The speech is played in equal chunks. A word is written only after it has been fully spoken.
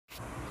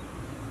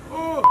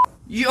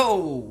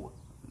Yo!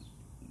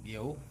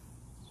 Yo.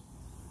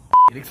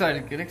 Get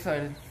excited, get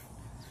excited.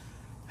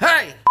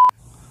 Hey!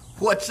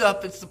 What's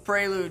up? It's the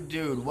Prelude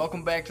dude.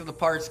 Welcome back to the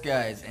Parts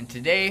Guys. And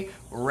today,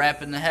 we're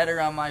wrapping the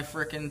header on my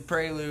frickin'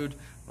 Prelude.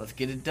 Let's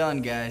get it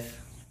done, guys.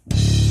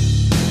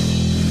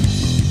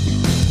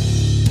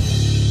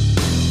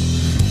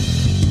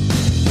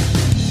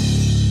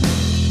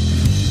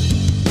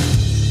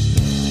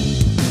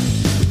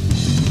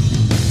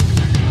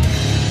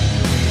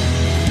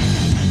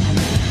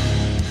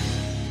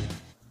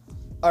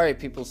 Alright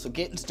people, so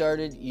getting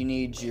started, you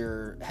need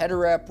your header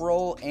wrap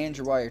roll and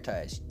your wire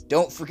ties.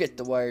 Don't forget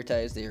the wire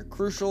ties, they are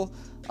crucial.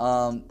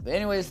 But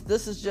anyways,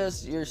 this is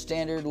just your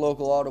standard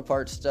local auto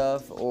parts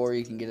stuff, or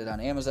you can get it on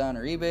Amazon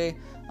or eBay.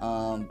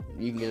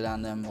 You can get it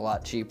on them a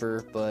lot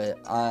cheaper, but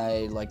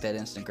I like that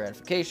instant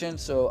gratification,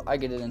 so I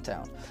get it in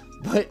town.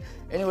 But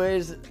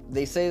anyways,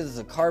 they say this is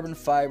a carbon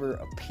fiber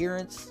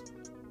appearance,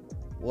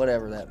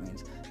 whatever that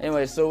means.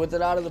 Anyway, so with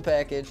it out of the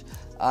package,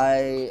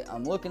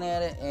 I'm looking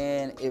at it,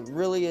 and it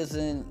really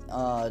isn't,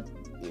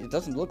 it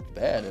doesn't look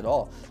bad at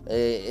all.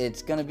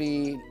 It's going to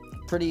be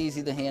pretty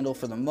easy to handle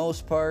for the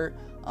most part.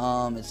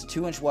 It's a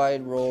 2-inch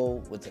wide roll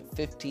with a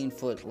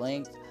 15-foot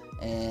length,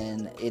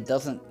 and it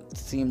doesn't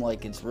seem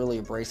like it's really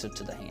abrasive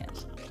to the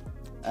hands.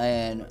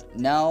 And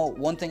now,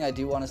 one thing I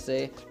do want to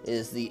say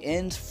is the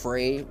ends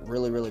fray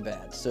really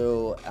bad.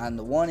 So on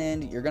the one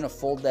end, you're going to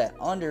fold that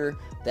under.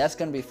 That's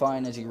going to be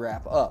fine as you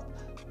wrap up.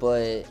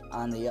 But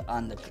on the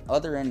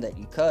other end that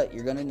you cut,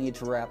 you're going to need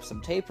to wrap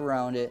some tape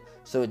around it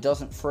so it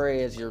doesn't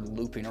fray as you're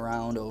looping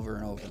around over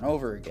and over and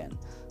over again.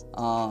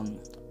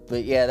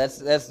 But yeah, that's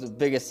the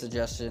biggest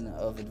suggestion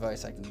of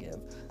advice I can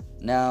give.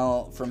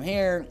 Now, from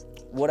here,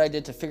 what I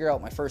did to figure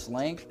out my first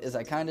length is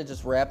I kind of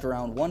just wrapped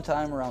around one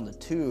time around the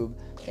tube,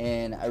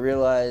 and I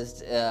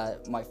realized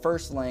my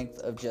first length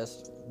of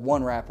just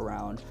one wrap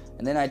around,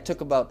 and then I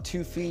took about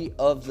 2 feet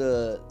of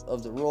the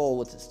roll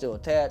with it still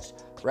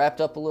attached,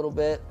 wrapped up a little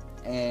bit,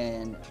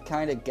 and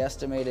kind of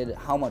guesstimated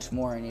how much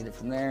more I needed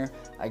from there.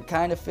 I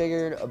kind of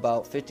figured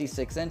about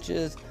 56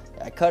 inches.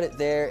 I cut it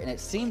there, and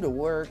it seemed to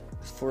work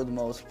for the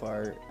most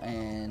part,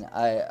 and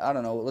I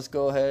don't know, let's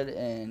go ahead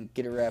and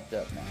get it wrapped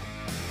up now.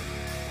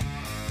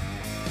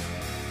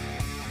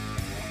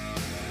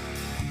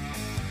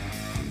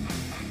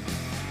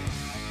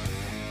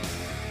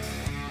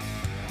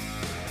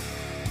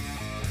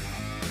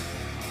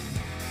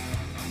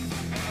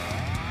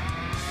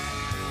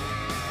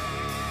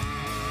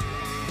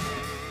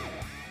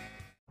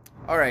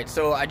 Alright,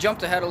 so I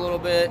jumped ahead a little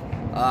bit.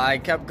 I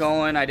kept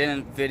going. I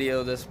didn't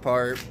video this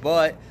part,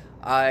 but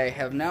I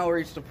have now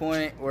reached a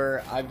point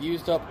where I've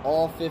used up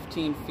all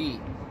 15 feet,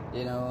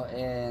 you know,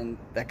 and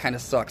that kind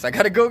of sucks. I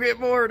gotta go get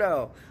more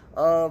now.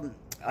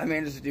 I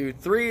managed to do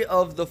 3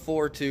 of the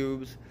 4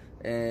 tubes,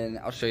 and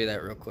I'll show you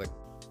that real quick.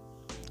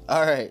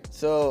 Alright,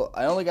 so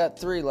I only got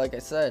 3, like I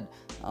said.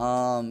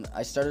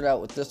 I started out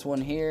with this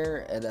one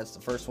here, and that's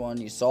the first one.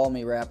 You saw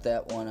me wrap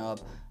that one up.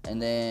 And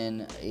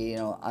then, you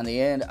know, on the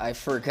end, I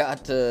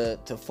forgot to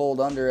fold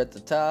under at the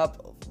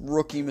top.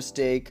 Rookie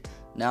mistake.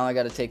 Now I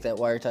got to take that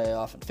wire tie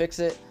off and fix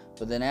it.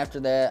 But then after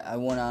that, I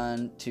went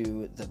on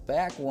to the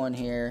back one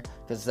here,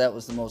 because that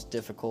was the most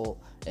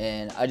difficult.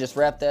 And I just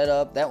wrapped that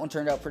up. That one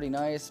turned out pretty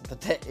nice,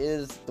 but that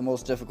is the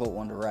most difficult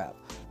one to wrap.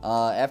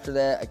 After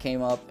that, I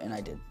came up and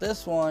I did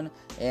this one,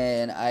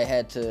 and I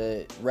had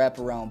to wrap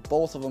around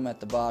both of them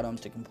at the bottom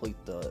to complete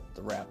the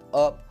wrap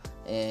up.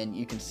 And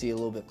you can see a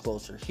little bit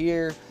closer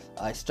here.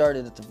 I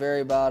started at the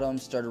very bottom,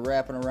 started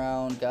wrapping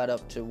around, got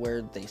up to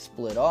where they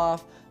split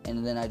off,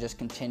 and then I just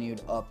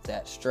continued up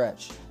that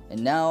stretch.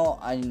 And now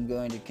I'm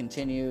going to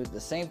continue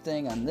the same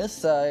thing on this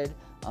side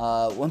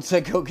once I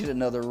go get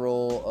another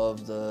roll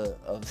of the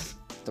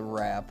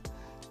wrap.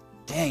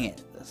 Dang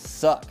it, this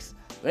sucks.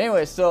 But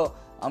anyway, so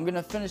I'm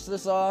gonna finish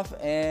this off,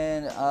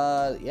 and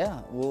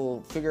yeah,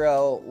 we'll figure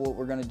out what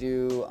we're gonna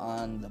do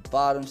on the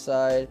bottom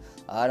side.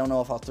 I don't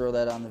know if I'll throw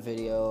that on the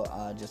video.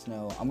 Just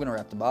know I'm gonna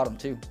wrap the bottom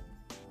too.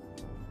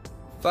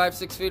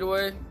 5-6 feet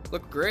away,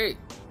 look great.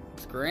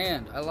 It's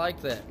grand. I like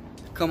that.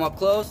 Come up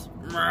close.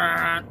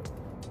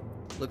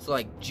 Looks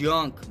like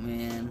junk,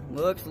 man.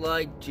 Looks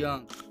like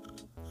junk.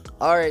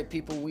 Alright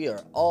people, we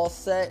are all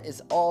set.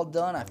 It's all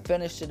done. I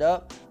finished it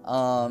up.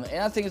 And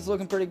I think it's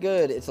looking pretty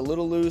good. It's a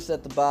little loose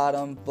at the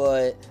bottom,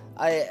 but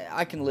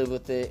I can live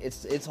with it.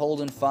 It's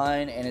holding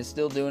fine, and it's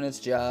still doing its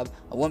job.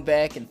 I went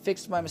back and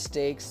fixed my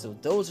mistakes, so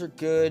those are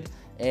good.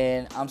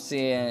 And I'm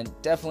seeing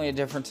definitely a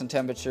difference in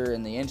temperature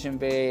in the engine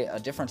bay, a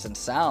difference in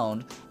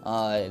sound.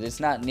 It's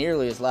not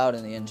nearly as loud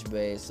in the engine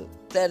bay, so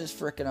that is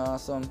freaking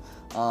awesome.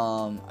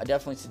 I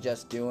definitely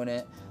suggest doing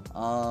it.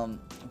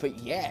 But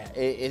yeah,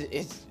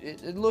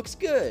 it looks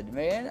good,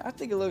 man. I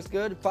think it looks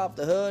good. Pop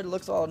the hood, it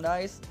looks all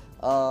nice.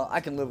 I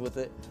can live with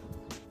it.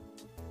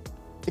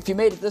 If you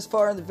made it this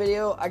far in the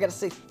video, I gotta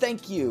say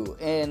thank you.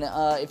 And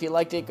if you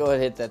liked it, go ahead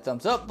and hit that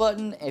thumbs up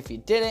button. If you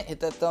didn't, hit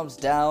that thumbs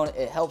down.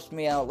 It helps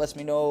me out, lets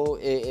me know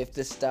if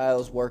this style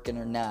is working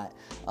or not.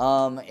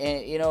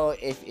 And you know,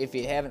 if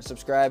you haven't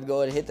subscribed, go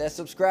ahead and hit that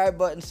subscribe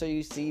button so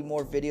you see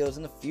more videos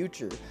in the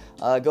future.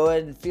 Go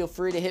ahead and feel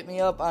free to hit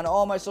me up on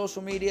all my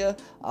social media.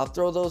 I'll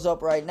throw those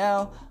up right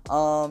now.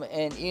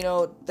 And you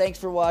know, thanks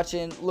for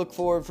watching. Look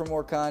forward for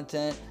more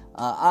content.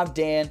 I'm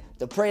Dan,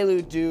 the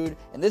Prelude Dude,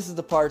 and this is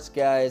the Parts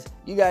Guys.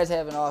 You guys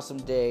have an awesome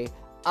day.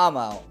 I'm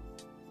out.